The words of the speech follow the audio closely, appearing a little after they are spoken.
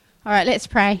All right, let's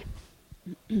pray.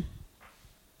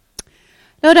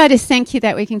 Lord, I just thank you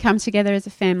that we can come together as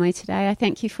a family today. I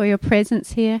thank you for your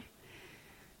presence here.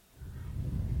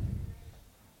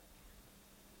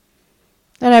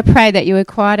 Lord, I pray that you would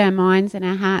quiet our minds and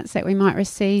our hearts, that we might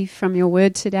receive from your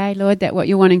word today, Lord, that what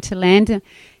you're wanting to land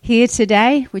here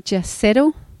today would just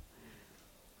settle.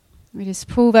 We just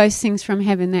pull those things from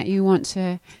heaven that you want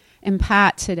to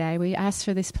impart today. We ask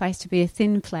for this place to be a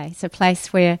thin place, a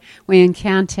place where we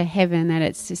encounter heaven, that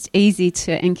it's just easy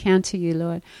to encounter you,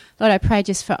 Lord. Lord, I pray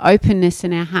just for openness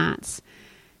in our hearts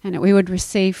and that we would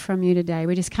receive from you today.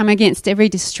 We just come against every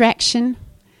distraction,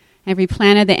 every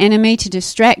plan of the enemy to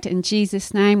distract. In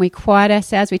Jesus' name, we quiet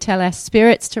ourselves. We tell our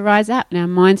spirits to rise up and our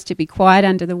minds to be quiet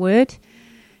under the word.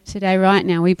 Today, right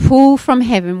now, we pull from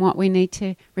heaven what we need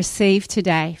to receive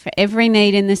today for every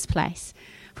need in this place,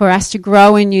 for us to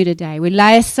grow in you today. We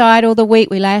lay aside all the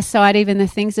week, we lay aside even the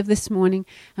things of this morning,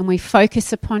 and we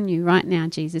focus upon you right now,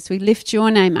 Jesus. We lift your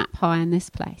name up high in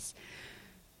this place.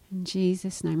 In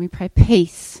Jesus' name, we pray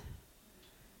peace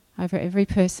over every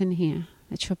person here.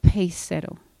 Let your peace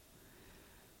settle.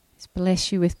 Let's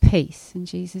bless you with peace. In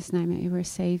Jesus' name, that you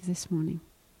receive this morning.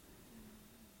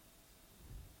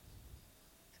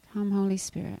 Come, Holy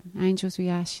Spirit. Angels, we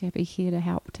ask you to be here to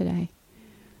help today.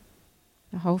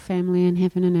 The whole family in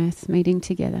heaven and earth meeting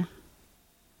together.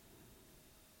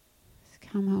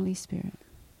 Come, Holy Spirit.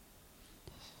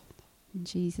 In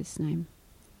Jesus' name.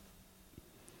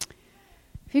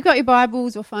 If you've got your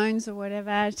Bibles or phones or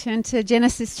whatever, turn to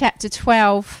Genesis chapter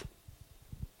 12.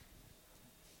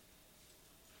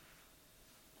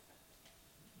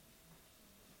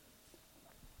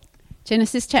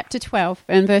 Genesis chapter 12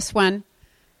 and verse 1.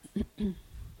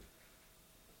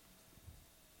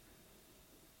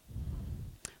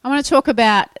 I want to talk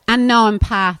about unknown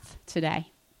path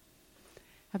today,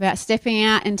 about stepping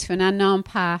out into an unknown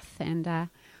path and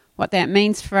what that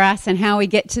means for us and how we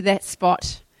get to that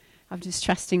spot of just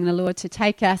trusting the Lord to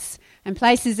take us in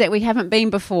places that we haven't been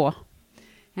before.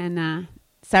 And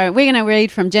so we're going to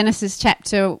read from Genesis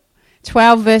chapter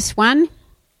 12, verse 1.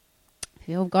 If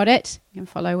you've all got it, you can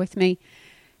follow with me.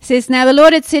 It says, "Now the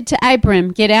Lord had said to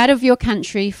Abram, 'Get out of your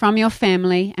country, from your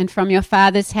family, and from your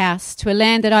father's house, to a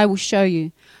land that I will show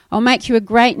you. I'll make you a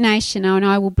great nation, and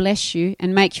I will bless you,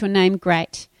 and make your name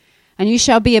great. And you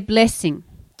shall be a blessing.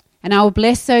 And I will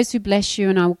bless those who bless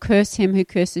you, and I will curse him who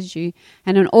curses you.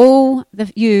 And in all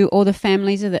the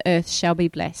families of the earth shall be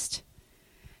blessed.'"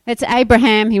 That's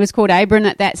Abraham. He was called Abram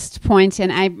at that point,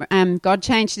 and God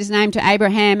changed his name to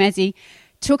Abraham as he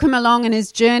took him along in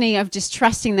his journey of just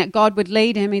trusting that God would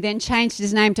lead him. He then changed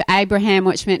his name to Abraham,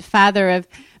 which meant father of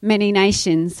many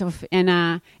nations.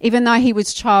 And even though he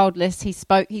was childless, he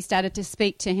started to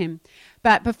speak to him.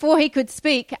 But before he could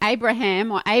speak,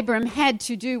 Abram had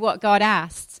to do what God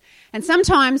asked. And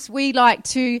sometimes we like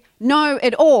to know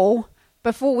it all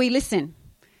before we listen.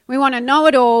 We want to know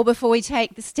it all before we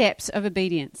take the steps of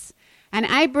obedience. And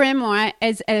Abram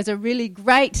is a really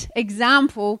great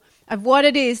example of what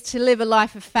it is to live a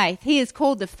life of faith. He is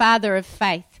called the father of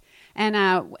faith. And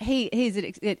he's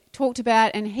talked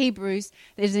about in Hebrews,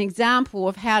 there's an example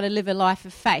of how to live a life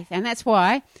of faith. And that's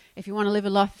why, if you want to live a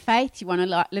life of faith, you want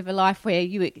to live a life where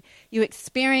you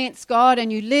experience God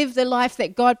and you live the life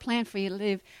that God planned for you to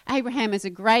live. Abraham is a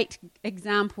great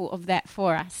example of that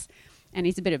for us. And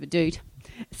he's a bit of a dude.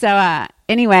 So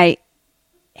anyway,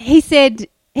 he said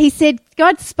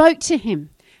God spoke to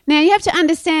him. Now, you have to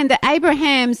understand that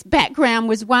Abraham's background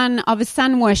was one of a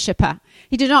sun worshipper.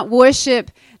 He did not worship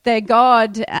the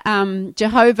God,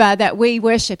 Jehovah, that we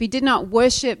worship. He did not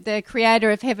worship the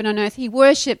creator of heaven and earth. He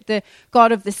worshipped the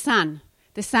God of the sun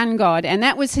God, and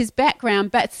that was his background.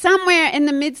 But somewhere in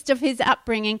the midst of his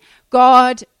upbringing,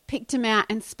 God picked him out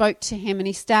and spoke to him, and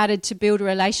he started to build a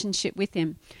relationship with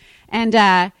him. And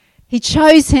he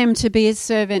chose him to be his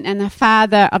servant and the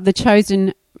father of the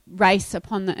chosen race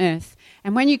upon the earth.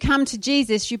 And when you come to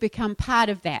Jesus, you become part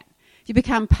of that. You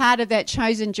become part of that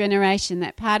chosen generation,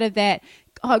 that part of that.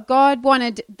 God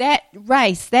wanted that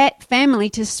race, that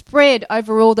family to spread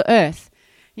over all the earth.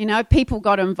 You know, people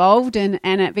got involved and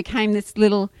it became this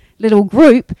little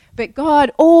group. But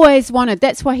God always wanted,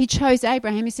 that's why he chose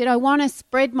Abraham. He said, I want to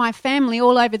spread my family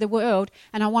all over the world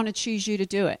and I want to choose you to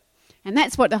do it. And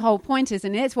that's what the whole point is.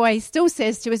 And that's why he still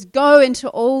says to us, go into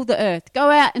all the earth.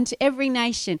 Go out into every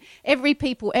nation, every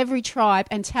people, every tribe,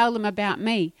 and tell them about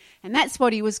me. And that's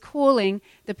what he was calling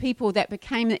the people that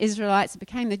became the Israelites, that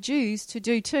became the Jews, to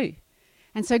do too.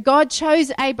 And so God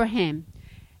chose Abraham.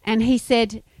 And he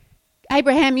said,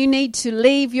 Abraham, you need to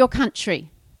leave your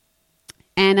country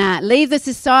and leave the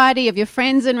society of your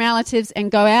friends and relatives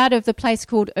and go out of the place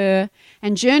called Ur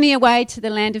and journey away to the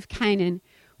land of Canaan,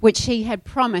 which he had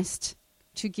promised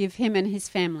to give him and his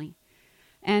family.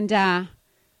 And I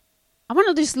want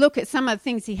to just look at some of the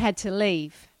things he had to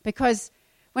leave, because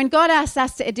when God asks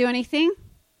us to do anything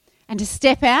and to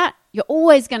step out, you're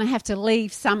always going to have to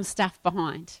leave some stuff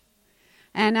behind.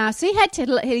 And so he had to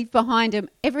leave behind him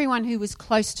everyone who was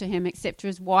close to him, except for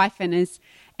his wife and his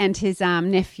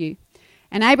nephew.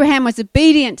 And Abraham was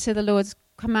obedient to the Lord's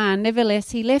command.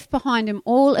 Nevertheless, he left behind him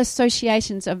all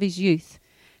associations of his youth,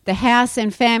 the house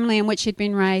and family in which he'd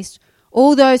been raised,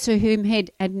 all those whom he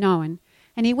had known.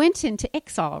 And he went into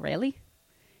exile, really.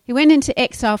 He went into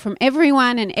exile from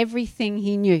everyone and everything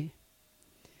he knew.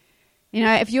 You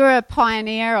know, if you're a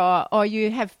pioneer or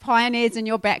you have pioneers in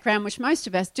your background, which most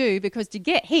of us do, because to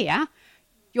get here,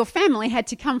 your family had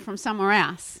to come from somewhere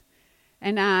else.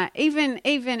 And even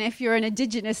if you're an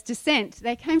indigenous descent,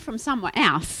 they came from somewhere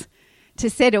else to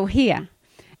settle here.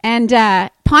 And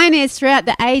pioneers throughout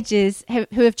the ages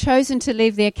who have chosen to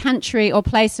leave their country or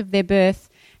place of their birth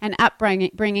and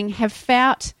upbringing have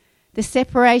felt the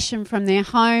separation from their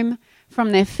home,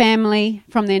 from their family,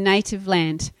 from their native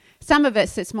land. Some of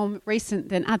us, it's more recent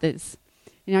than others.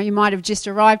 You know, you might have just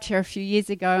arrived here a few years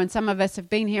ago, and some of us have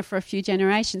been here for a few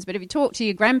generations. But if you talk to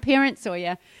your grandparents or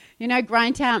your,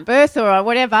 great-aunt birth or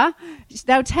whatever,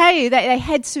 they'll tell you that they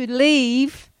had to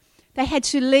leave. They had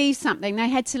to leave something. They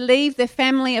had to leave their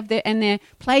family and their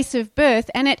place of birth,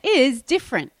 and it is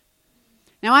different.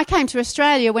 Now, I came to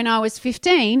Australia when I was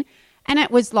 15, and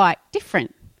it was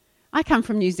different. I come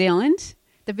from New Zealand,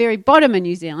 the very bottom of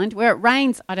New Zealand, where it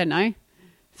rains,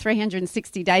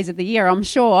 360 days of the year, I'm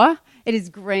sure. It is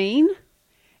green.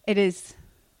 It is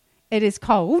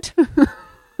cold.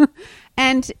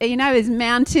 And, there's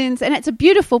mountains, and it's a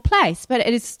beautiful place, but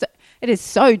it is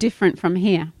so different from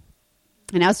here.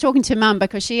 And I was talking to Mum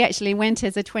because she actually went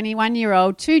as a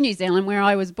 21-year-old to New Zealand where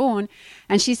I was born,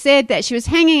 and she said that she was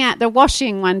hanging out the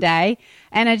washing one day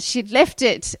and she'd left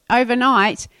it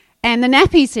overnight and the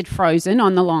nappies had frozen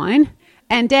on the line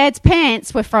and Dad's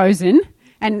pants were frozen.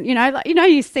 And,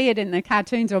 you see it in the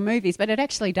cartoons or movies, but it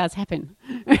actually does happen.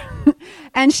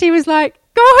 And she was like,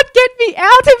 God, get me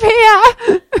out of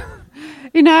here.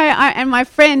 And my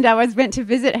friend, I went to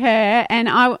visit her, and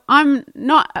I'm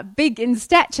not big in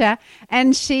stature,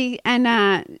 and she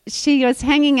was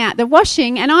hanging out the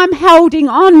washing, and I'm holding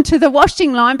on to the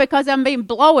washing line because I'm being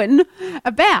blown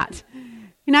about.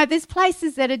 There's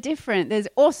places that are different. There's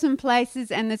awesome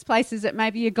places, and there's places that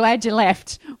maybe you're glad you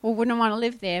left or wouldn't want to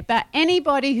live there. But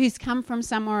anybody who's come from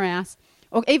somewhere else,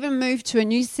 or even moved to a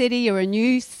new city or a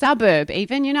new suburb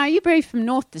even, you move from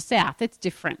north to south, it's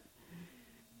different.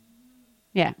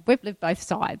 Yeah, we've lived both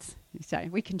sides, so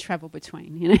we can travel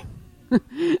between,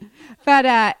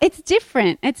 But it's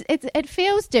different. It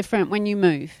feels different when you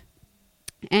move.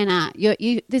 And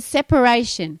there's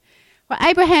separation. Well,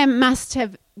 Abraham must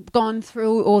have gone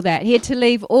through all that. He had to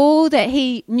leave all that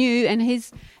he knew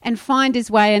and find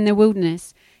his way in the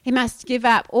wilderness. He must give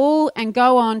up all and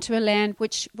go on to a land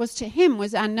which to him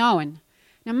was unknown.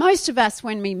 Now, most of us,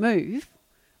 when we move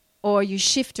or you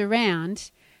shift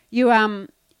around,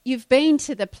 you've been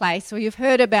to the place, or you've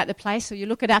heard about the place, or you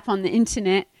look it up on the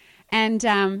internet, and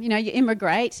you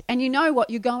immigrate and you know what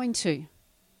you're going to.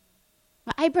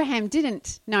 Well, Abraham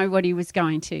didn't know what he was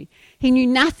going to. He knew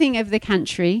nothing of the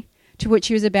country to which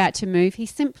he was about to move. He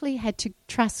simply had to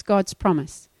trust God's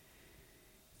promise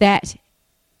that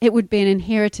it would be an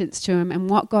inheritance to him, and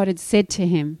what God had said to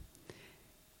him,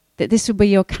 that this will be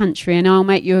your country and I'll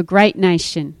make you a great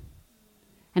nation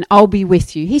and I'll be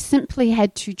with you. He simply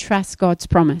had to trust God's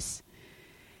promise.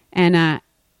 And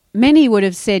many would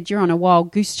have said you're on a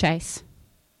wild goose chase.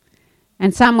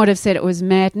 And some would have said it was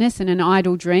madness and an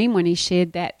idle dream when he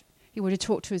shared that. He would have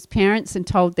talked to his parents and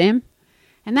told them.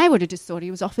 And they would have just thought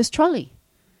he was off his trolley.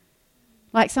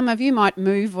 Like some of you might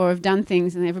move or have done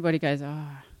things and everybody goes,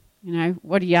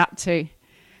 what are you up to?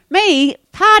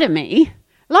 Part of me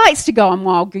likes to go on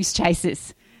wild goose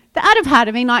chases. The other part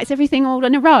of me likes everything all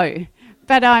in a row.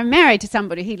 But I'm married to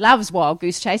somebody who loves wild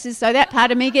goose chases, so that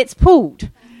part of me gets pulled.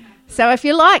 So if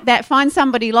you like that, find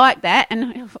somebody like that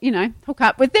and, hook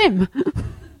up with them.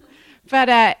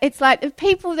 But it's like the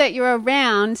people that you're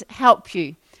around help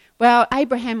you. Well,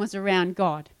 Abraham was around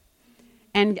God.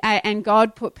 And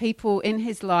God put people in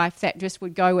his life that just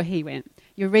would go where he went.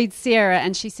 You read Sarah,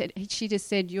 and she just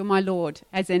said, "You're my Lord,"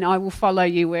 as in, I will follow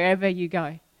you wherever you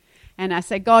go. And I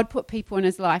say, God put people in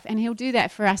his life, and he'll do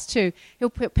that for us too. He'll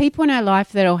put people in our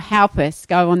life that'll help us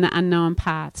go on the unknown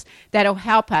paths, that'll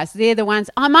help us. They're the ones,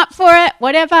 I'm up for it,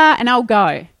 whatever, and I'll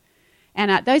go.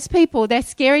 And those people, they're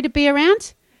scary to be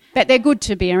around, but they're good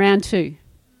to be around too.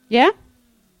 Yeah?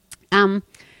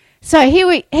 So here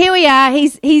we are.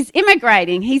 He's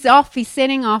immigrating. He's off. He's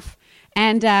setting off,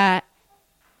 and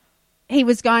he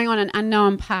was going on an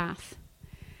unknown path.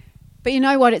 But you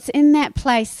know what? It's in that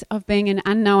place of being an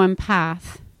unknown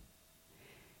path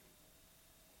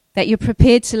that you're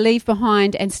prepared to leave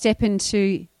behind and step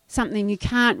into something you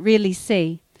can't really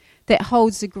see that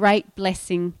holds a great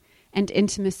blessing and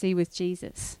intimacy with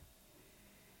Jesus.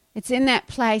 It's in that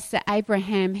place that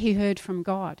Abraham, he heard from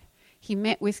God. He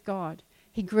met with God.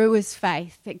 He grew his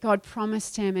faith that God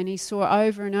promised him, and he saw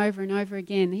over and over and over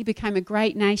again. He became a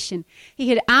great nation. He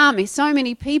had armies, so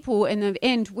many people in the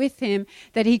end with him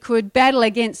that he could battle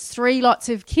against 3 lots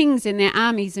of kings in their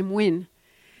armies and win.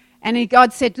 And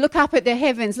God said, look up at the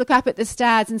heavens, look up at the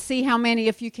stars and see how many,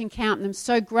 if you can count them.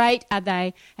 So great are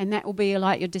they, and that will be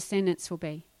like your descendants will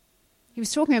be. He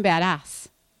was talking about us.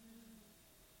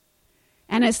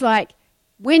 And it's like,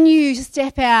 when you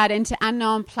step out into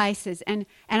unknown places and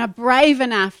are brave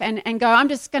enough and go, I'm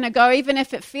just going to go, even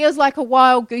if it feels like a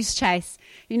wild goose chase.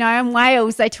 You know, in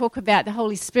Wales, they talk about the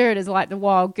Holy Spirit as like the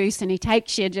wild goose, and he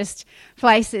takes you just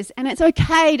places. And it's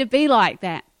okay to be like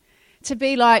that. To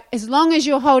be like, as long as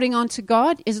you're holding on to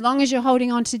God, as long as you're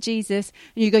holding on to Jesus,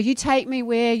 and you go, you take me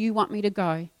where you want me to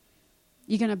go.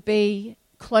 You're going to be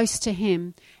close to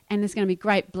him, and there's going to be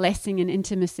great blessing and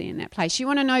intimacy in that place. You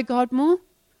want to know God more?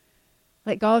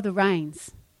 Let go of the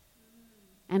reins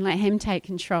and let him take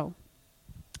control.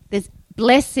 There's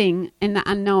blessing in the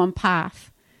unknown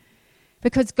path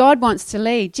because God wants to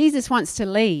lead. Jesus wants to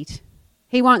lead.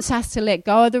 He wants us to let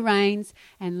go of the reins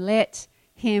and let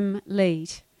him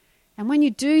lead. And when you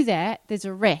do that, there's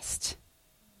a rest.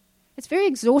 It's very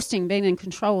exhausting being in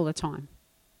control all the time.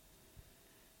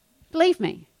 Believe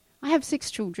me, I have 6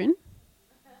 children,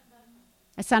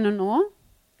 a son-in-law,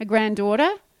 a granddaughter,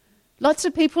 lots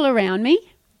of people around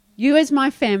me, you as my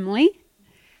family.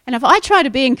 And if I try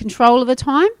to be in control of the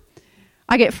time,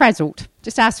 I get frazzled.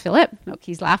 Just ask Philip. Look,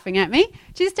 he's laughing at me.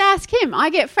 Just ask him. I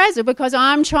get frazzled because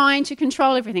I'm trying to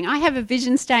control everything. I have a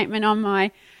vision statement on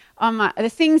my the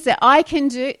things that I can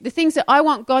do, the things that I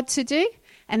want God to do,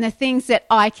 and the things that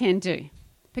I can do.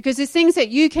 Because there's things that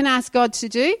you can ask God to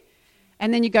do,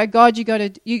 and then you go, God,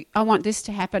 I want this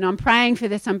to happen. I'm praying for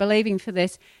this. I'm believing for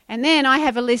this. And then I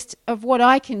have a list of what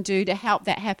I can do to help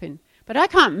that happen. But I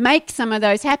can't make some of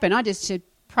those happen. I just should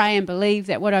pray and believe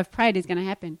that what I've prayed is going to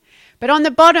happen. But on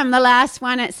the bottom, the last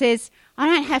one, it says, I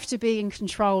don't have to be in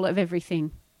control of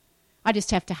everything. I just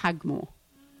have to hug more.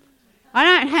 I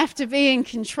don't have to be in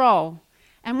control.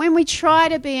 And when we try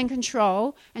to be in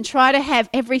control and try to have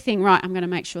everything right, I'm going to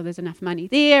make sure there's enough money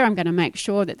there. I'm going to make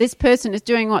sure that this person is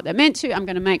doing what they're meant to. I'm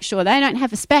going to make sure they don't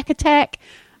have a SPAC attack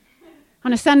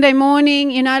on a Sunday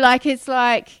morning. You know, like it's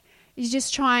like you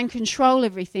just try and control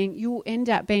everything. You'll end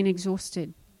up being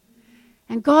exhausted.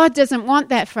 And God doesn't want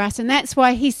that for us. And that's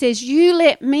why he says, you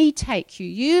let me take you.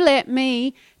 You let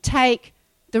me take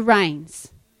the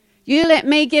reins. You let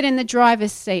me get in the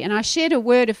driver's seat. And I shared a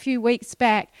word a few weeks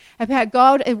back about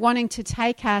God wanting to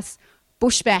take us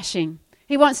bush bashing.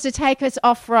 He wants to take us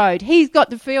off-road. He's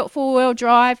got the four-wheel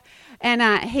drive,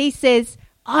 and he says,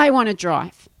 I want to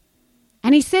drive.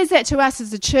 And he says that to us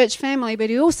as a church family, but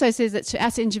he also says it to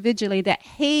us individually, that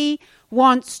he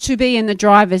wants to be in the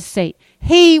driver's seat.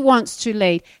 He wants to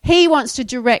lead. He wants to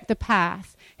direct the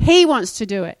path. He wants to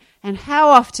do it. And how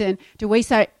often do we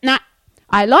say, nah,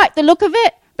 I like the look of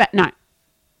it, but no.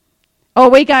 Or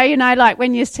we go, you know, like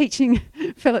when you're teaching,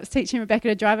 Philip's teaching Rebecca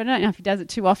to drive. I don't know if he does it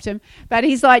too often, but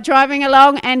he's like driving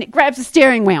along and grabs the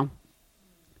steering wheel.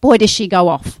 Boy, does she go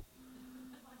off.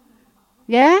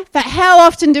 Yeah? But how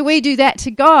often do we do that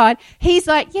to God? He's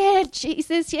like, yeah,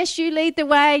 Jesus, yes, you lead the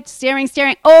way. Steering.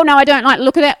 Oh, no, I don't like the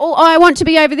look of that. Oh, I want to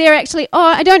be over there, actually. Oh,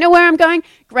 I don't know where I'm going.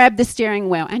 Grab the steering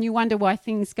wheel. And you wonder why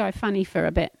things go funny for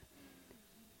a bit.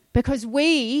 Because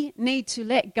we need to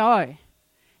let go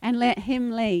and let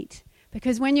him lead.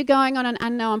 Because when you're going on an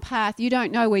unknown path, you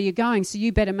don't know where you're going, so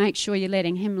you better make sure you're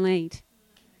letting him lead.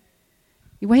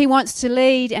 He wants to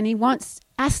lead, and he wants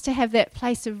us to have that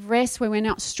place of rest where we're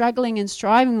not struggling and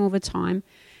striving all the time.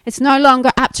 It's no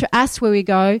longer up to us where we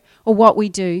go or what we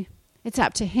do. It's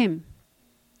up to him.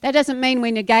 That doesn't mean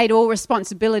we negate all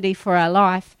responsibility for our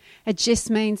life. It just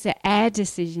means that our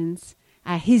decisions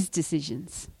are his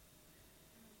decisions.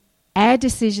 Our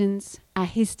decisions are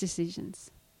his decisions.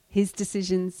 His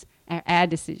decisions are our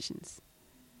decisions.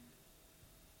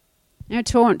 Now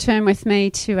turn with me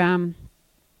to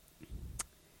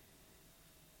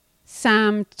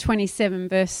Psalm 27,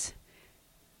 verse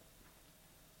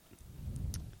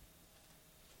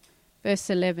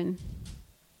 11.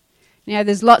 Now,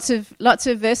 there's lots of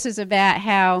verses about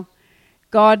how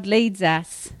God leads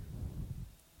us.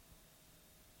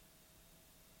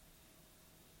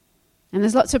 And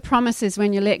there's lots of promises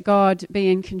when you let God be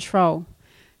in control.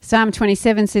 Psalm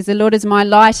 27 says, "The Lord is my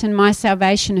light and my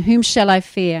salvation. Whom shall I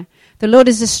fear? The Lord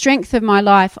is the strength of my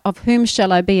life. Of whom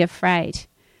shall I be afraid?"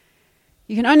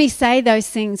 You can only say those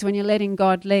things when you're letting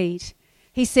God lead.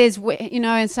 He says,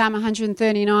 in Psalm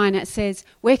 139, it says,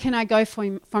 "Where can I go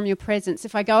from your presence?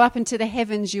 If I go up into the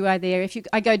heavens, you are there. If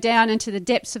I go down into the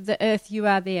depths of the earth, you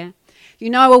are there. You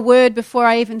know a word before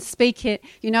I even speak it.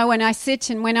 You know when I sit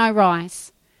and when I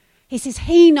rise." He says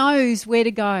he knows where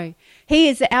to go. He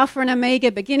is the Alpha and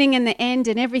Omega, beginning and the end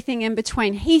and everything in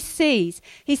between. He sees.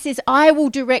 He says, "I will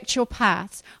direct your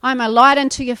paths. I'm a light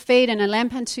unto your feet and a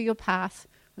lamp unto your path."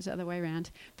 It was the other way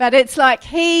around. But it's like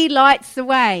he lights the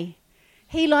way.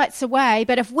 He lights the way.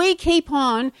 But if we keep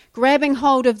on grabbing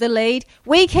hold of the lead,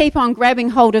 we keep on grabbing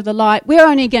hold of the light, we're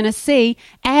only going to see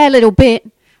our little bit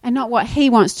and not what he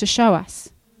wants to show us.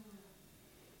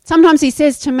 Sometimes he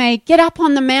says to me, "Get up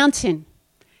on the mountain.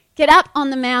 Get up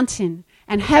on the mountain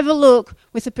and have a look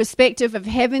with the perspective of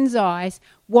heaven's eyes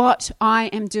what I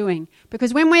am doing."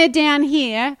 Because when we're down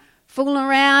here fooling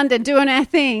around and doing our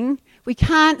thing, we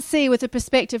can't see with the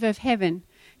perspective of heaven.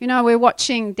 We're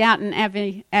watching Downton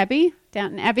Abbey,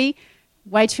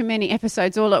 way too many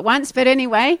episodes all at once, but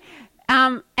anyway,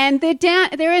 and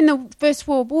they're in the First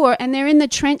World War and they're in the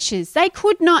trenches. They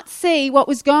could not see what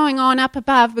was going on up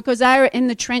above because they were in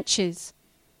the trenches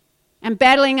and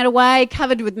battling it away,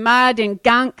 covered with mud and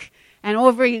gunk and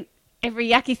every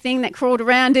yucky thing that crawled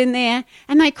around in there.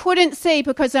 And they couldn't see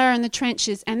because they were in the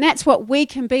trenches. And that's what we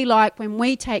can be like when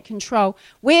we take control.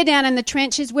 We're down in the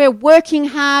trenches. We're working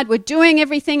hard. We're doing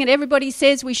everything that everybody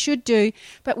says we should do.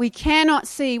 But we cannot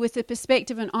see with the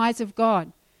perspective and eyes of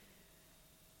God.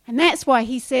 And that's why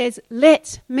he says,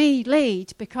 "Let me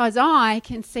lead, because I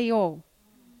can see all.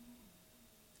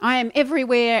 I am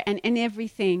everywhere and in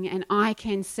everything, and I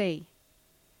can see."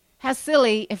 How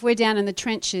silly if we're down in the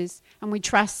trenches and we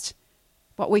trust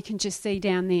what we can just see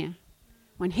down there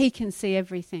when he can see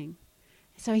everything.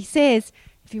 So he says,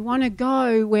 if you want to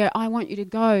go where I want you to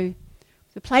go,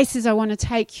 the places I want to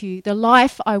take you, the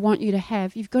life I want you to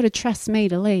have, you've got to trust me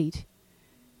to lead.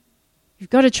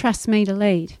 You've got to trust me to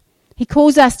lead. He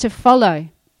calls us to follow.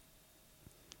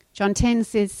 John 10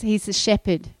 says he's the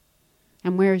shepherd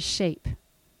and we're his sheep.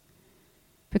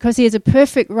 Because he has a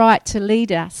perfect right to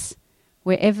lead us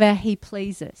wherever he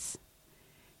pleases.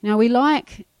 Now, we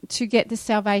like to get the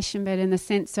salvation bit in the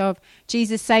sense of,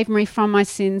 Jesus, save me from my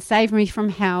sins, save me from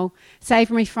hell,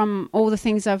 save me from all the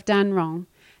things I've done wrong.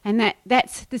 And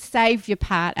that's the saviour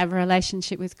part of a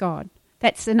relationship with God.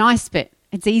 That's the nice bit.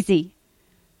 It's easy.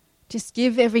 Just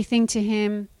give everything to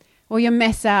him, all your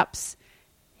mess ups.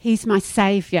 He's my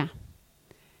saviour.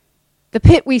 The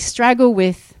bit we struggle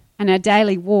with in our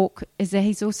daily walk is that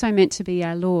he's also meant to be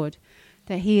our Lord,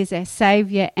 that he is our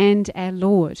saviour and our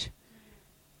Lord.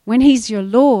 When he's your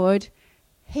Lord,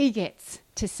 he gets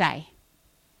to say.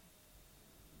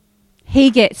 He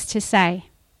gets to say.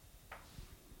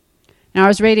 Now, I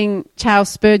was reading Charles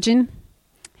Spurgeon.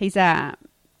 He's a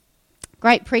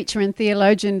great preacher and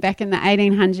theologian back in the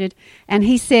 1800s. And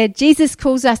he said, Jesus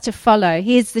calls us to follow.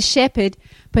 He is the shepherd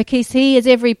because he has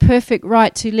every perfect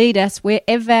right to lead us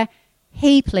wherever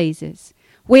he pleases.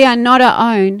 We are not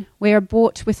our own. We are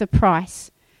bought with a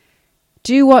price.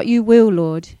 Do what you will,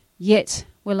 Lord, yet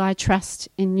will I trust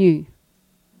in you.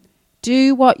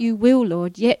 Do what you will,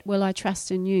 Lord, yet will I trust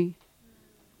in you.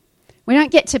 We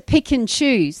don't get to pick and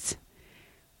choose.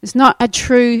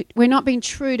 We're not being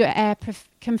true to our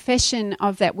confession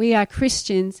of that we are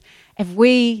Christians if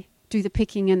we do the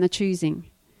picking and the choosing.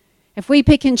 If we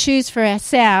pick and choose for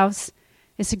ourselves,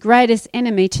 it's the greatest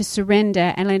enemy to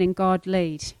surrender and letting God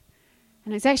lead.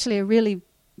 And it's actually a really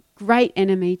great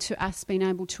enemy to us being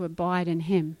able to abide in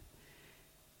him.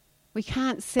 We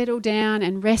can't settle down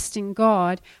and rest in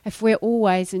God if we're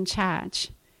always in charge.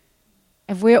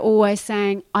 If we're always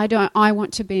saying, I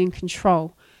want to be in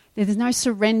control. There's no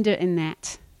surrender in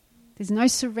that. There's no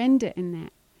surrender in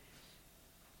that.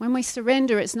 When we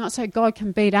surrender, it's not so God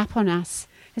can beat up on us.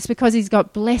 It's because he's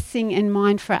got blessing in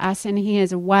mind for us and he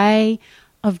has a way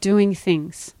of doing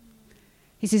things.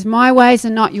 He says, my ways are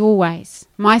not your ways.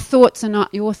 My thoughts are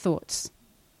not your thoughts.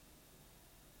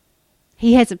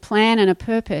 He has a plan and a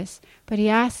purpose, but he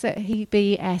asks that he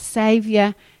be our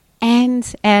Saviour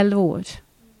and our Lord.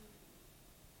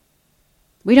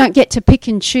 We don't get to pick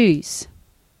and choose.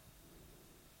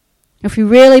 If we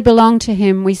really belong to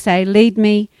him, we say, lead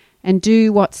me and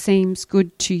do what seems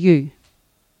good to you.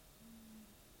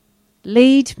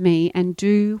 Lead me and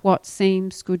do what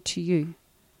seems good to you.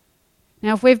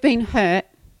 Now, if we've been hurt,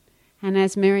 and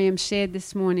as Miriam shared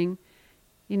this morning,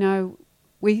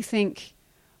 we think,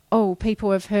 oh,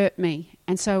 people have hurt me.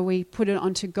 And so we put it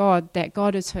onto God that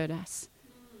God has hurt us.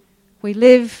 We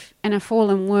live in a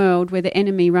fallen world where the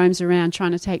enemy roams around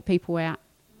trying to take people out.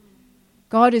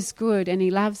 God is good and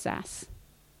he loves us.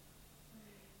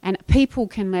 And people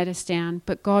can let us down,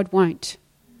 but God won't.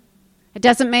 It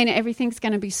doesn't mean everything's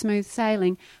going to be smooth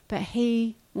sailing, but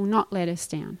he will not let us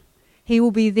down. He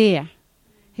will be there.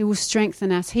 He will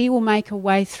strengthen us. He will make a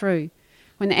way through.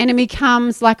 When the enemy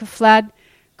comes like a flood,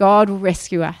 God will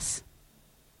rescue us.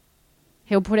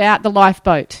 He'll put out the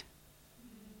lifeboat.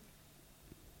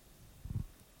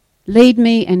 Lead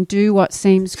me and do what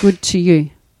seems good to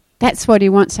you. That's what he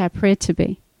wants our prayer to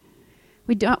be.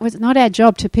 It's not our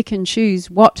job to pick and choose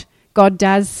what God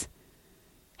does,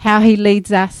 how he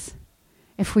leads us.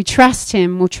 If we trust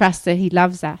him, we'll trust that he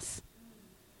loves us.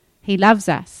 He loves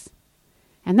us.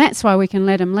 And that's why we can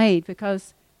let him lead,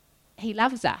 because he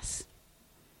loves us.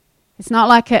 It's not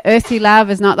like an earthly love.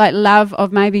 It's not like love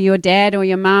of maybe your dad or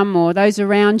your mum or those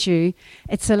around you.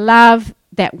 It's a love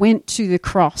that went to the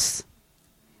cross.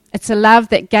 It's a love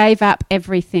that gave up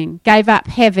everything, gave up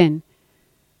heaven.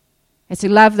 It's a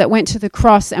love that went to the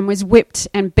cross and was whipped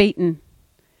and beaten,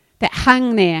 that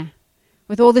hung there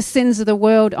with all the sins of the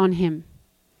world on him.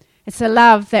 It's a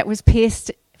love that was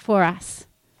pierced for us,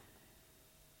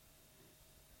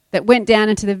 that went down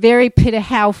into the very pit of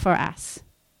hell for us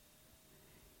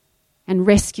and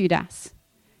rescued us.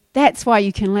 That's why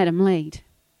you can let him lead,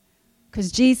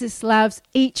 because Jesus loves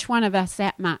each one of us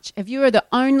that much. If you were the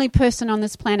only person on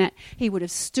this planet, he would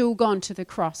have still gone to the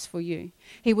cross for you.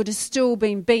 He would have still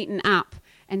been beaten up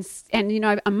and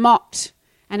mocked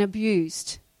and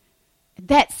abused.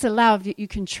 That's the love that you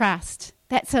can trust.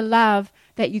 That's a love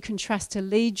that you can trust to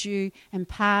lead you in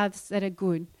paths that are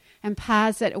good and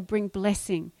paths that will bring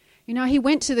blessing. You know, he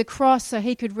went to the cross so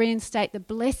he could reinstate the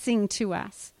blessing to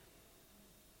us.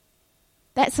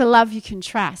 That's a love you can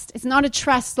trust. It's not a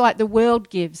trust like the world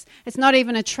gives. It's not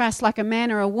even a trust like a man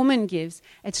or a woman gives.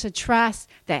 It's a trust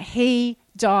that he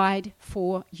died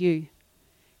for you.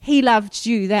 He loved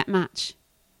you that much.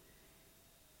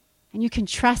 And you can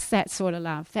trust that sort of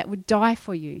love that would die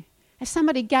for you. If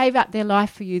somebody gave up their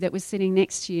life for you that was sitting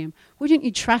next to you, wouldn't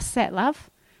you trust that love?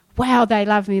 Wow, they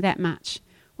love me that much.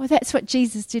 Well, that's what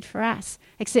Jesus did for us,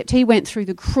 except he went through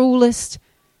the cruelest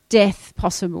death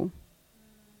possible.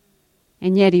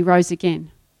 And yet he rose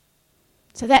again.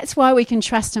 So that's why we can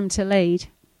trust him to lead.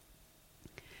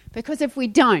 Because if we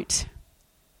don't,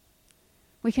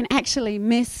 we can actually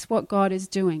miss what God is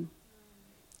doing.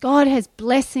 God has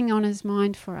blessing on his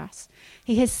mind for us.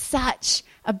 He has such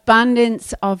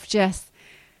abundance of just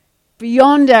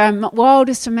beyond our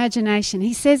wildest imagination.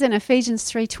 He says in Ephesians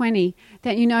 3:20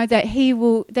 that that he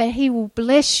will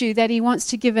bless you, that he wants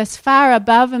to give us far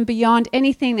above and beyond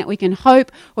anything that we can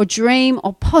hope or dream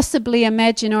or possibly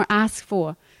imagine or ask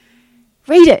for.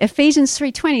 Read it, Ephesians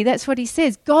 3:20. That's what he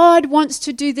says. God wants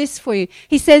to do this for you.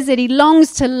 He says that he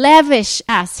longs to lavish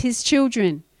us, his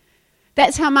children.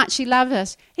 That's how much he loves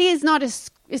us. He is not a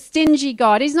stingy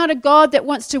God. He's not a God that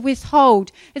wants to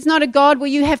withhold. It's not a God where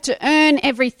you have to earn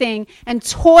everything and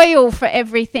toil for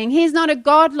everything. He's not a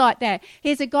God like that.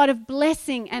 He's a God of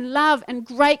blessing and love and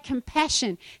great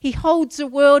compassion. He holds the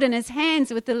world in his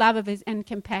hands with the love of his and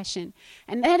compassion.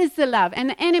 And that is the love. And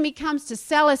the enemy comes to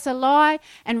sell us a lie,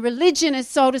 and religion has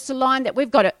sold us a lie that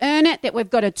we've got to earn it, that we've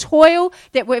got to toil,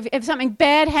 that if something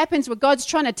bad happens where God's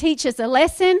trying to teach us a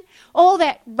lesson, all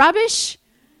that rubbish.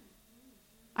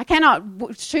 I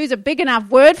cannot choose a big enough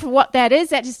word for what that is.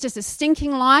 That is just a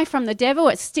stinking lie from the devil.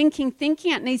 It's stinking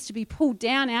thinking. It needs to be pulled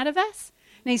down out of us.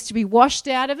 It needs to be washed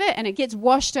out of it, and it gets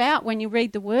washed out when you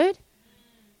read the word.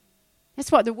 That's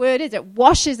what the word is. It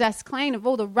washes us clean of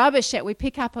all the rubbish that we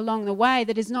pick up along the way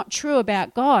that is not true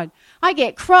about God. I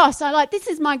get cross. This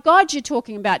is my God you're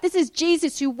talking about. This is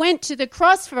Jesus who went to the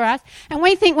cross for us. And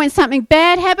we think when something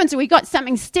bad happens or we got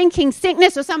something stinking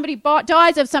sickness or somebody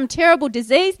dies of some terrible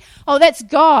disease, oh, that's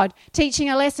God teaching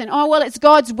a lesson. Oh, well, it's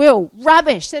God's will.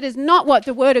 Rubbish. That is not what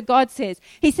the word of God says.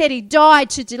 He said he died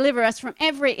to deliver us from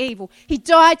every evil. He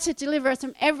died to deliver us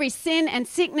from every sin and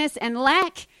sickness and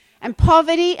lack and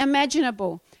poverty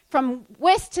imaginable. From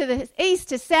west to the east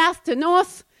to south to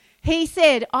north, he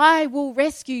said, I will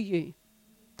rescue you.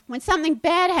 When something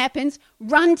bad happens,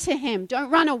 run to him. Don't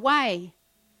run away.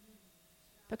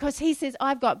 Because he says,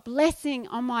 I've got blessing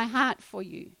on my heart for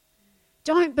you.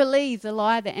 Don't believe the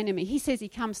lie of the enemy. He says he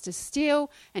comes to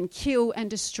steal and kill and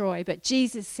destroy. But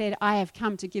Jesus said, I have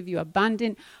come to give you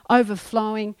abundant,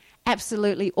 overflowing,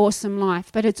 absolutely awesome life.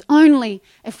 But it's only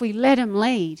if we let him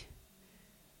lead.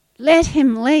 Let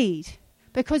him lead,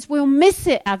 because we'll miss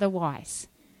it otherwise.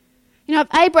 If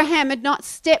Abraham had not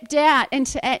stepped out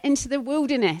into the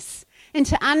wilderness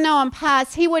into unknown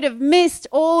paths, he would have missed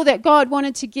all that God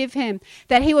wanted to give him,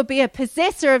 that he would be a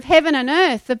possessor of heaven and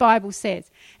earth, the Bible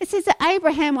says. It says that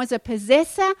Abraham was a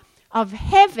possessor of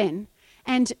heaven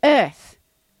and earth.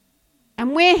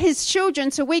 And we're his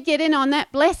children, so we get in on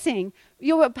that blessing.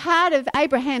 You're a part of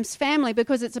Abraham's family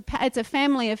because it's a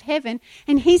family of heaven.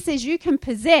 And he says you can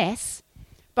possess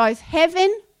both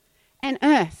heaven and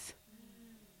earth.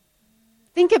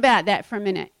 Think about that for a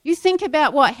minute. You think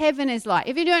about what heaven is like.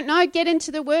 If you don't know, get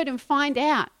into the Word and find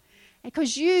out.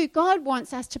 Because God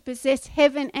wants us to possess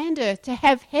heaven and earth, to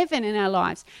have heaven in our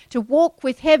lives, to walk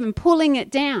with heaven, pulling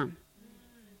it down.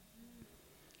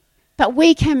 But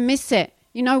we can miss it.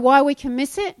 You know why we can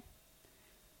miss it?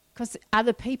 Because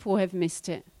other people have missed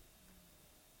it.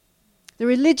 The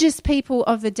religious people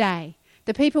of the day,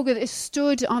 the people that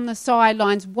stood on the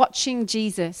sidelines watching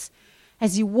Jesus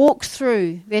as he walked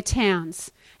through their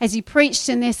towns, as he preached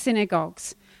in their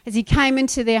synagogues, as he came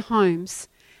into their homes.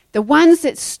 The ones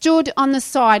that stood on the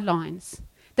sidelines,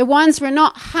 the ones who were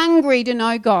not hungry to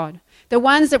know God, the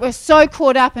ones that were so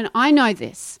caught up in, I know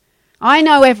this, I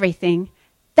know everything,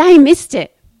 they missed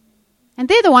it. And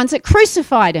they're the ones that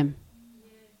crucified him.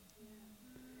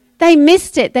 They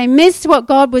missed it. They missed what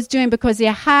God was doing because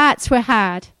their hearts were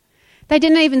hard. They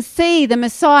didn't even see the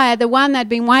Messiah, the one they'd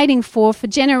been waiting for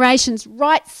generations,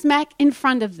 right smack in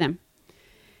front of them.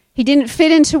 He didn't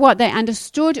fit into what they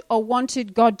understood or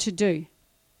wanted God to do.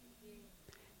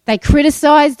 They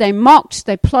criticized, they mocked,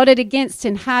 they plotted against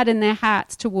and hardened their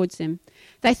hearts towards him.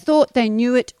 They thought they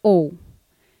knew it all,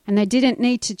 and they didn't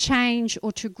need to change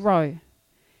or to grow.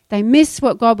 They missed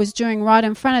what God was doing right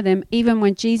in front of them, even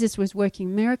when Jesus was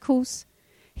working miracles,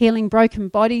 healing broken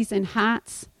bodies and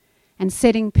hearts, and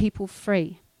setting people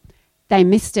free. They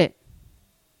missed it.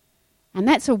 And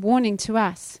that's a warning to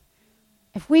us.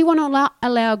 If we want to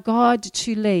allow God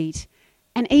to lead,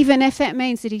 and even if that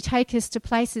means that he takes us to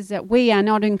places that we are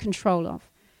not in control of,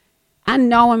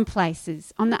 unknown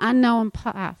places, on the unknown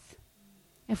path,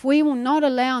 if we will not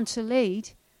allow him to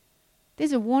lead,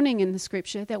 there's a warning in the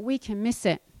scripture that we can miss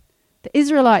it. The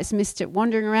Israelites missed it,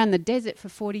 wandering around the desert for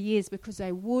 40 years because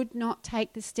they would not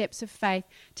take the steps of faith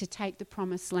to take the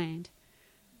promised land.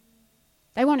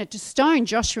 They wanted to stone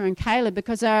Joshua and Caleb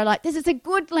because they were like, this is a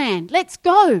good land, let's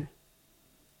go.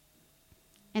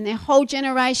 And their whole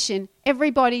generation,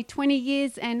 everybody 20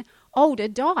 years and older,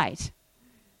 died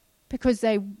because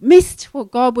they missed what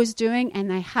God was doing and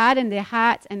they hardened their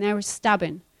hearts and they were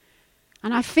stubborn.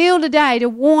 And I feel today to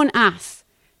warn us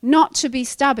not to be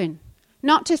stubborn.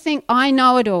 Not to think, I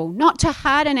know it all. Not to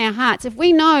harden our hearts. If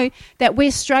we know that we're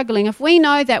struggling, if we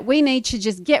know that we need to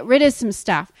just get rid of some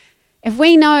stuff, if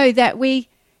we know that we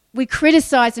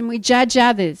criticize and we judge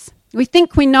others, we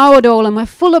think we know it all and we're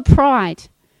full of pride,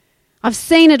 I've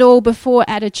seen it all before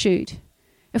attitude.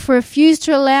 If we refuse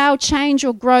to allow change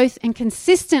or growth and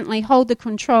consistently hold the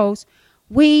controls,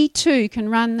 we too can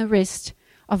run the risk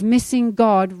of missing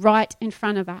God right in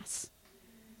front of us.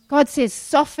 God says,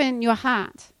 soften your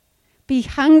heart. Be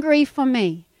hungry for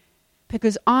me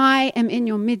because I am in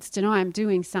your midst and I am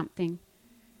doing something.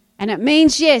 And it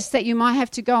means, yes, that you might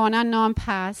have to go on unknown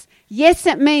paths. Yes,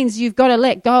 it means you've got to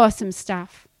let go of some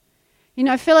stuff. You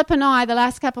know, Philip and I, the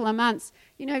last couple of months,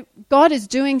 you know, God is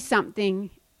doing something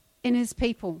in his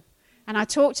people. And I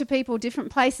talk to people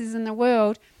different places in the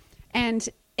world, and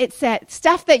it's that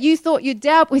stuff that you thought you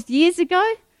dealt with years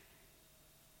ago.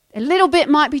 A little bit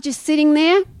might be just sitting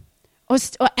there.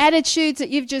 Or attitudes that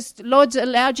you've just, Lord's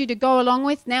allowed you to go along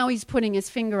with, now he's putting his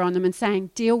finger on them and saying,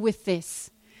 deal with this.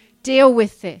 Deal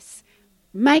with this.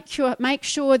 Make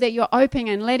sure that you're open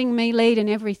and letting me lead in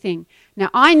everything. Now,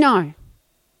 I know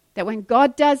that when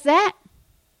God does that,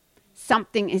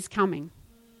 something is coming.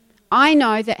 I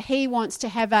know that he wants to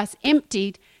have us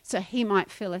emptied so he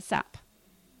might fill us up.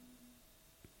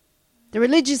 The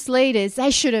religious leaders,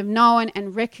 they should have known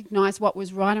and recognized what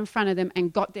was right in front of them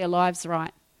and got their lives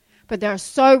right. But they were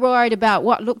so worried about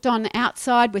what looked on the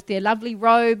outside with their lovely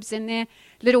robes and their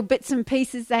little bits and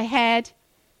pieces they had.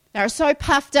 They were so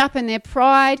puffed up in their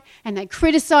pride, and they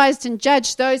criticized and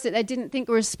judged those that they didn't think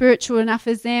were as spiritual enough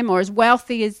as them or as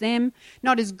wealthy as them,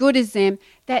 not as good as them,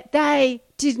 that they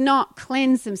did not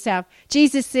cleanse themselves.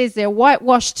 Jesus says they're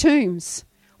whitewashed tombs,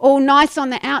 all nice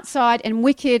on the outside and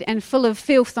wicked and full of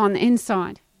filth on the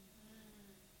inside.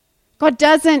 God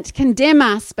doesn't condemn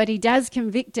us, but he does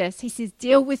convict us. He says,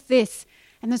 deal with this.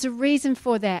 And there's a reason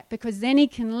for that, because then he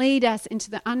can lead us into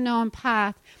the unknown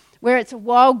path where it's a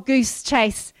wild goose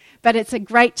chase, but it's a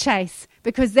great chase,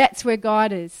 because that's where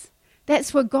God is.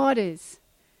 That's where God is.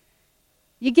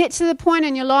 You get to the point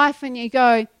in your life and you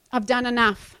go, I've done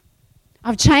enough.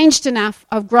 I've changed enough.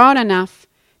 I've grown enough.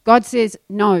 God says,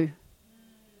 no.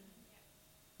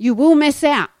 You will miss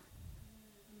out.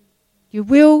 You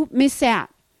will miss out.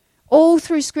 All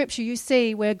through Scripture you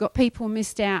see where people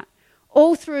missed out.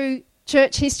 All through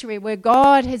church history where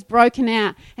God has broken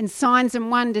out and signs and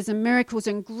wonders and miracles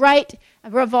and great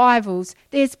revivals,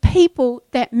 there's people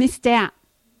that missed out.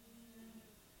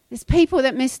 There's people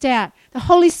that missed out. The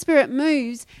Holy Spirit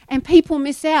moves and people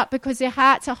miss out because their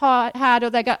hearts are hard, or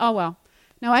they go, oh, well,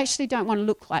 no, I actually don't want to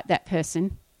look like that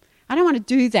person. I don't want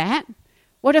to do that.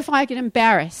 What if I get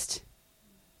embarrassed?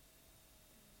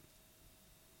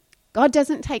 God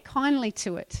doesn't take kindly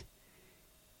to it.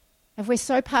 If we're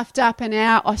so puffed up in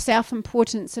our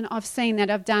self-importance, and I've seen that,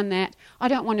 I've done that, I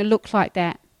don't want to look like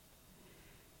that.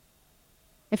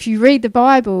 If you read the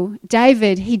Bible,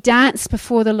 David, he danced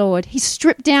before the Lord. He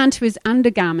stripped down to his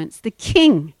undergarments. The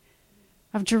king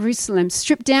of Jerusalem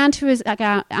stripped down to his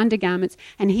undergarments,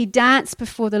 and he danced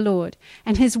before the Lord.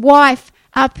 And his wife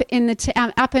up in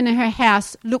her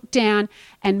house looked down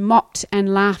and mocked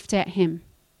and laughed at him.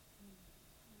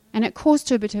 And it caused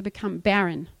her to become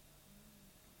barren.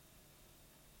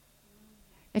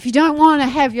 If you don't want to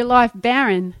have your life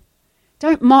barren,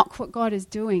 don't mock what God is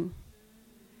doing.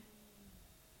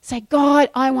 Say, God,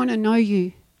 I want to know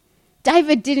you.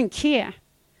 David didn't care.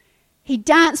 He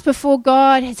danced before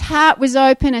God. His heart was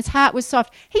open. His heart was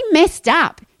soft. He messed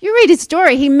up. You read his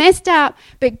story. He messed up.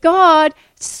 But God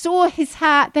saw his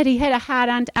heart, that he had a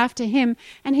heart after him.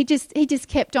 And he just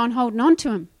kept on holding on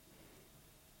to him.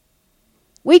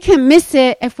 We can miss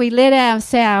it if we let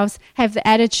ourselves have the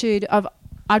attitude of,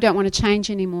 I don't want to change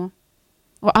anymore.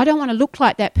 Or I don't want to look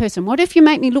like that person. What if you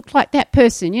make me look like that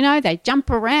person? You know, they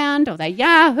jump around or they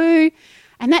yahoo.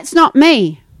 And that's not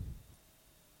me.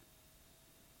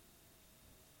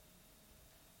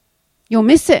 You'll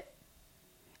miss it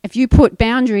if you put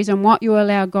boundaries on what you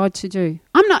allow God to do.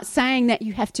 I'm not saying that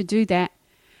you have to do that.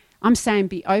 I'm saying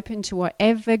be open to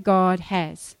whatever God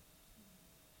has.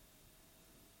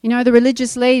 You know, the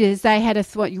religious leaders, they had a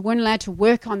thought you weren't allowed to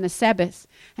work on the Sabbath.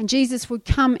 And Jesus would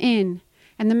come in,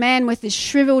 and the man with his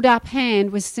shriveled up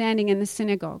hand was standing in the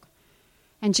synagogue.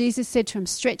 And Jesus said to him,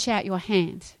 stretch out your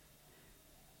hand.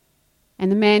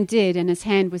 And the man did, and his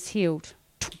hand was healed.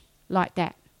 Like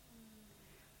that.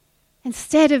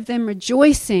 Instead of them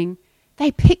rejoicing,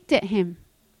 they picked at him.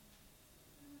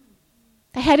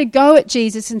 They had a go at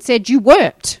Jesus and said, you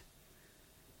worked.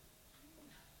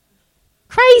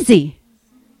 Crazy.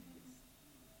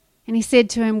 And he said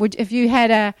to him, if you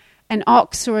had an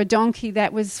ox or a donkey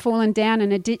that was fallen down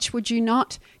in a ditch, would you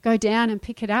not go down and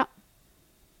pick it up?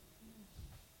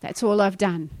 That's all I've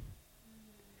done.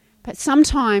 But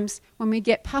sometimes when we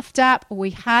get puffed up or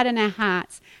we harden our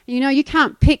hearts, you know, you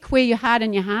can't pick where you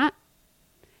harden your heart.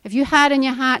 If you harden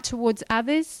your heart towards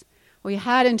others, or you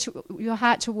harden your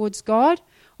heart towards God,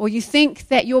 or you think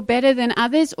that you're better than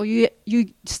others, or you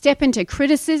step into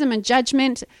criticism and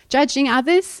judgment, judging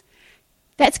others,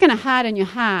 that's going to harden your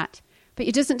heart. But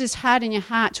it doesn't just harden your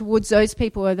heart towards those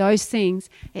people or those things.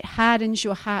 It hardens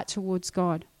your heart towards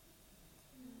God.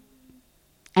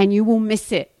 And you will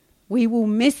miss it. We will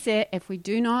miss it if we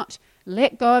do not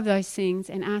let go of those things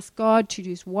and ask God to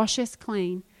just wash us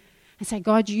clean and say,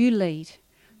 God, you lead.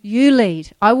 You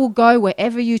lead. I will go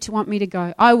wherever you want me to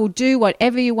go. I will do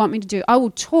whatever you want me to do. I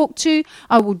will talk to.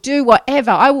 I will do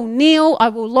whatever. I will kneel. I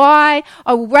will lie.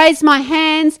 I will raise my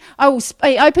hands. I will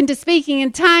be open to speaking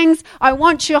in tongues. I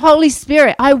want your Holy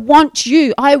Spirit. I want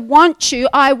you. I want you.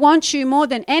 I want you more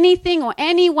than anything or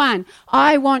anyone.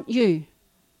 I want you.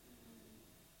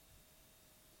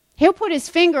 He'll put his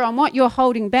finger on what you're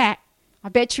holding back. I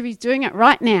bet you he's doing it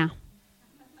right now.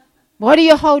 What are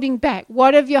you holding back?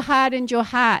 What have you hardened your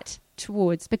heart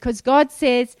towards? Because God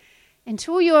says,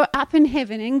 until you're up in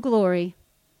heaven in glory,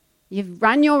 you've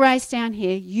run your race down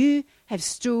here, you have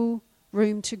still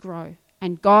room to grow.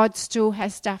 And God still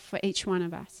has stuff for each one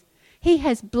of us. He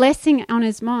has blessing on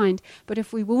his mind, but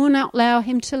if we will not allow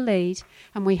him to lead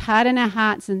and we harden our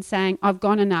hearts and saying, I've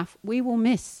gone enough, we will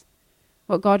miss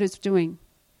what God is doing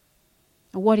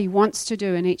or what he wants to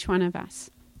do in each one of us.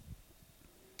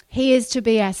 He is to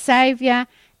be our Saviour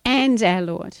and our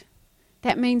Lord.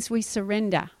 That means we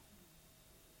surrender.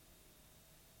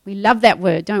 We love that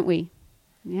word, don't we?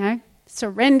 You know,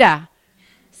 surrender,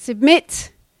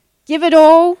 submit, give it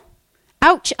all.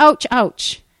 Ouch, ouch,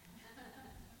 ouch.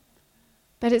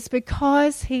 But it's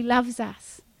because he loves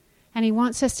us and he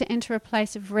wants us to enter a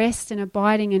place of rest and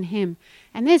abiding in him.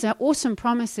 And there's awesome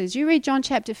promises. You read John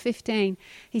chapter 15.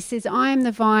 He says, I am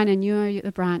the vine and you are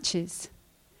the branches.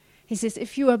 He says,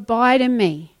 if you abide in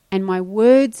me and my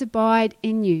words abide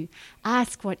in you,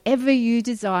 ask whatever you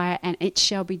desire and it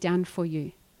shall be done for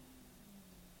you.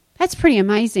 That's pretty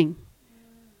amazing.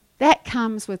 That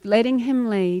comes with letting him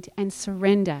lead and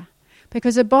surrender.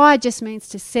 Because abide just means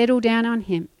to settle down on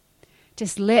him.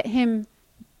 Just let him,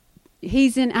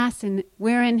 he's in us and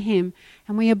we're in him,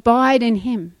 and we abide in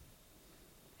him.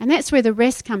 And that's where the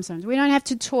rest comes from. We don't have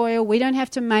to toil. We don't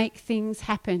have to make things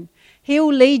happen.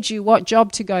 He'll lead you what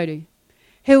job to go to.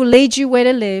 He'll lead you where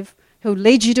to live. He'll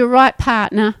lead you to the right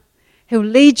partner. He'll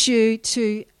lead you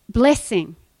to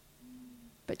blessing.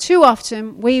 But too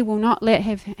often, we will not let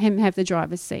him have the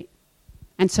driver's seat.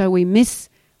 And so we miss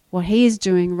what he is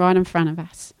doing right in front of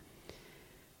us.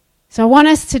 So I want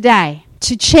us today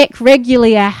to check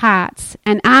regularly our hearts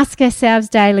and ask ourselves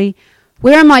daily,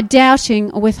 where am I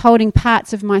doubting or withholding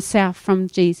parts of myself from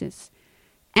Jesus?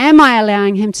 Am I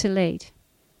allowing him to lead?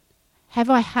 Have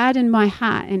I hardened my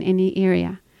heart in any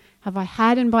area? Have I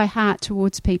hardened my heart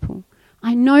towards people?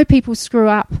 I know people screw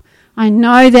up. I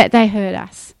know that they hurt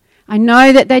us. I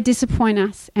know that they disappoint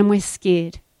us and we're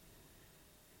scared.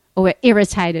 Or we're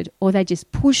irritated. Or they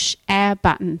just push our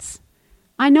buttons.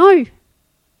 I know.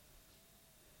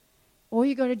 All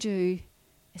you got to do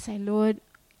is say, Lord,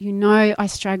 you know I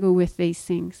struggle with these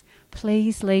things.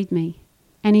 Please lead me.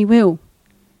 And he will.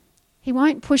 He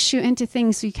won't push you into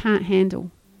things you can't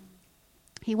handle.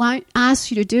 He won't ask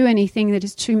you to do anything that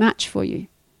is too much for you.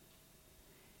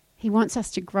 He wants us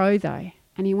to grow though,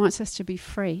 and he wants us to be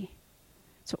free.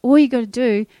 So all you got to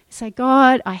do is say,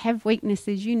 God, I have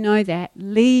weaknesses, you know that,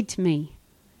 lead me.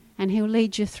 And he'll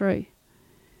lead you through.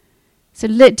 So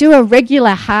do a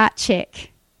regular heart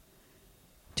check.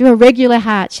 Do a regular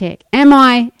heart check. Am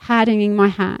I hardening my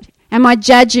heart? Am I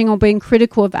judging or being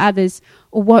critical of others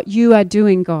or what you are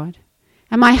doing, God?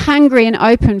 Am I hungry and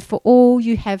open for all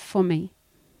you have for me?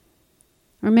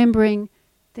 Remembering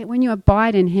that when you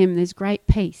abide in him, there's great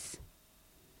peace.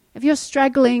 If you're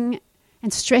struggling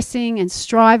and stressing and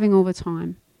striving all the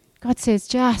time, God says,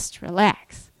 just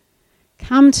relax.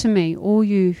 Come to me, all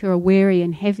you who are weary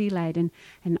and heavy laden,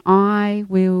 and I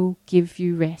will give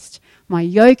you rest. My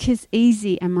yoke is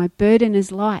easy and my burden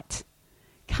is light.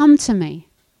 Come to me.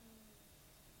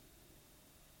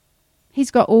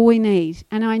 He's got all we need.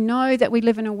 And I know that we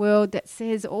live in a world that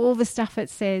says all the stuff it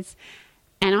says,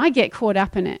 and I get caught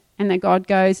up in it. And then God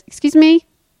goes, excuse me?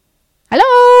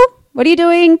 Hello? What are you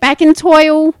doing? Back in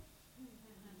toil?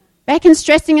 Back in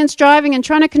stressing and striving and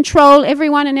trying to control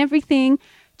everyone and everything?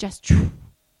 Just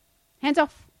hands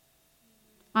off.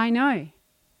 I know.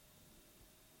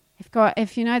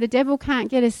 If you know the devil can't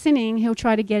get us sinning, he'll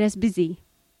try to get us busy.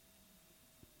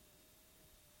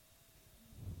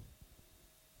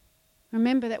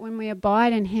 Remember that when we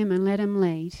abide in him and let him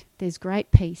lead, there's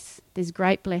great peace, there's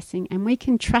great blessing, and we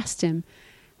can trust him.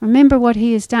 Remember what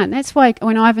he has done. That's why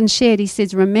when Ivan shared, he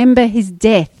says, remember his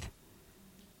death.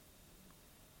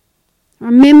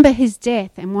 Remember his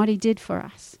death and what he did for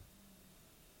us.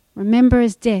 Remember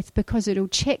his death, because it'll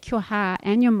check your heart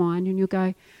and your mind, and you'll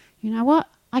go, you know what?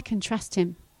 I can trust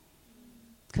him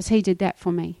because he did that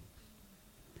for me.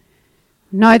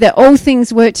 Know that all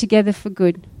things work together for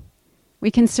good. We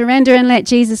can surrender and let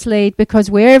Jesus lead, because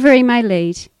wherever he may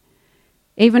lead,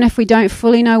 even if we don't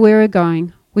fully know where we're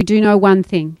going, we do know one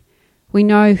thing. We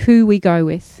know who we go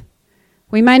with.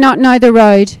 We may not know the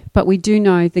road, but we do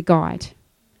know the guide.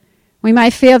 We may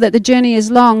feel that the journey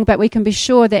is long, but we can be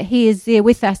sure that he is there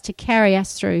with us to carry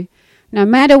us through. No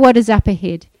matter what is up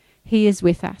ahead, he is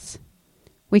with us.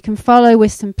 We can follow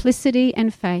with simplicity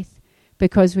and faith,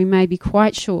 because we may be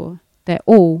quite sure that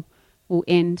all will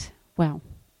end well.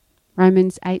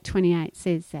 Romans 8:28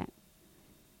 says that.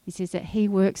 He says that he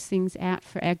works things out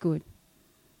for our good.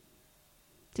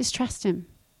 Just trust him.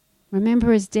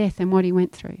 Remember his death and what he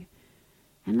went through.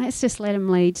 And let's just let him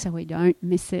lead so we don't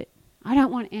miss it. I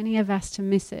don't want any of us to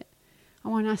miss it. I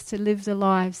want us to live the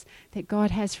lives that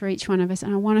God has for each one of us.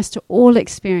 And I want us to all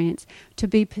experience to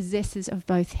be possessors of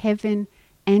both heaven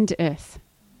and earth.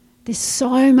 There's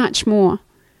so much more.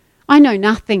 I know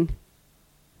nothing.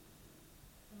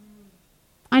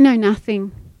 I know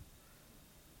nothing.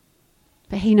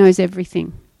 But he knows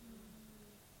everything.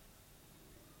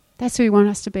 That's who we want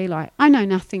us to be like. I know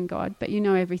nothing, God, but you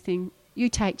know everything. You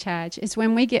take charge. It's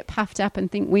when we get puffed up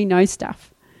and think we know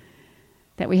stuff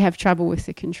that we have trouble with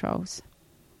the controls.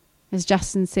 As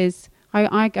Justin says,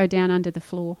 I go down under the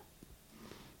floor.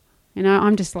 You know,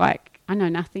 I'm just like, I know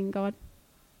nothing, God.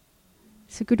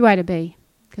 It's a good way to be,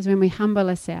 because when we humble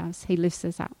ourselves, he lifts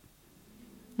us up.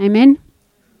 Amen?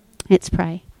 Let's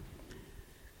pray.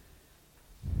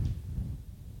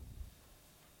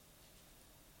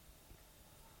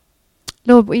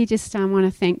 Lord, we just want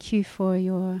to thank you for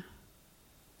your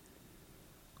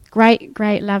great,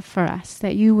 great love for us,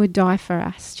 that you would die for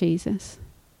us, Jesus.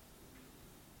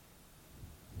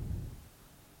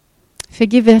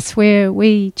 Forgive us where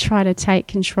we try to take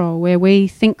control, where we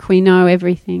think we know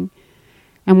everything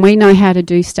and we know how to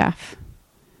do stuff.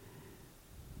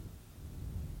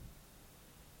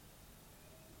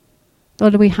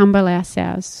 Lord, we humble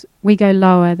ourselves. We go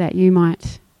lower that you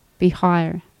might be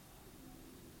higher.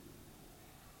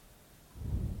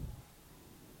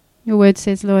 Your word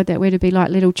says, Lord, that we're to be like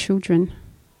little children,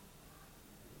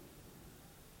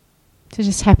 to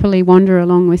just happily wander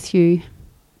along with you,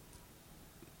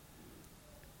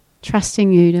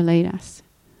 trusting you to lead us.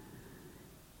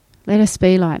 Let us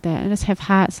be like that. Let us have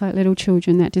hearts like little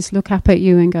children that just look up at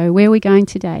you and go, where are we going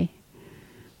today?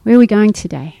 Where are we going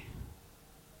today?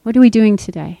 What are we doing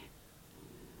today?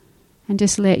 And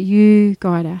just let you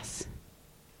guide us.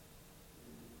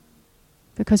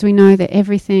 Because we know that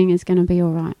everything is going to be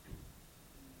all right.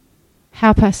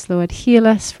 Help us, Lord. Heal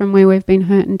us from where we've been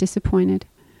hurt and disappointed.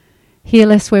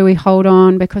 Heal us where we hold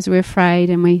on because we're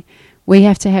afraid and we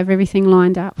have to have everything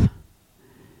lined up.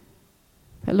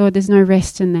 But Lord, there's no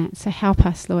rest in that. So help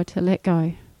us, Lord, to let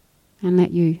go and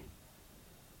let you.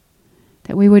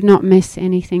 That we would not miss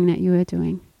anything that you are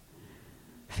doing.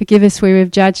 Forgive us where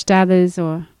we've judged others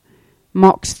or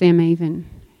mocked them even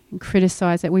and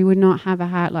criticised, that we would not have a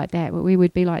heart like that, but we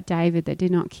would be like David that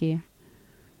did not care.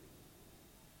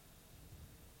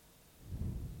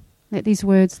 Let these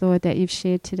words, Lord, that you've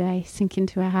shared today sink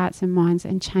into our hearts and minds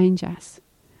and change us.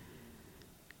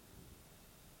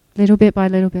 Little bit by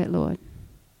little bit, Lord.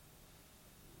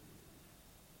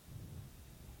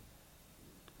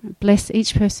 I bless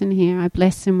each person here. I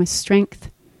bless them with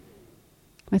strength,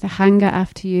 with a hunger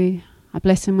after you. I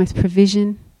bless them with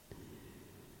provision.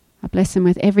 I bless them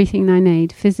with everything they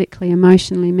need, physically,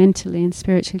 emotionally, mentally and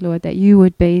spiritually, Lord, that you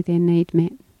would be their need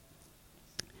met.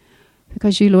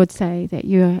 Because you, Lord, say that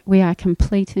we are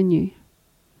complete in you.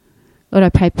 Lord, I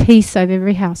pray peace over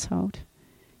every household,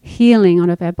 healing out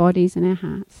of our bodies and our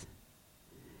hearts,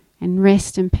 and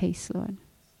rest and peace, Lord.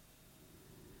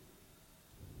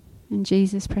 In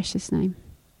Jesus' precious name.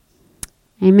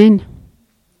 Amen.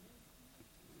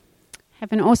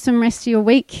 Have an awesome rest of your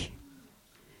week.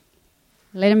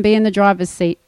 Let him be in the driver's seat.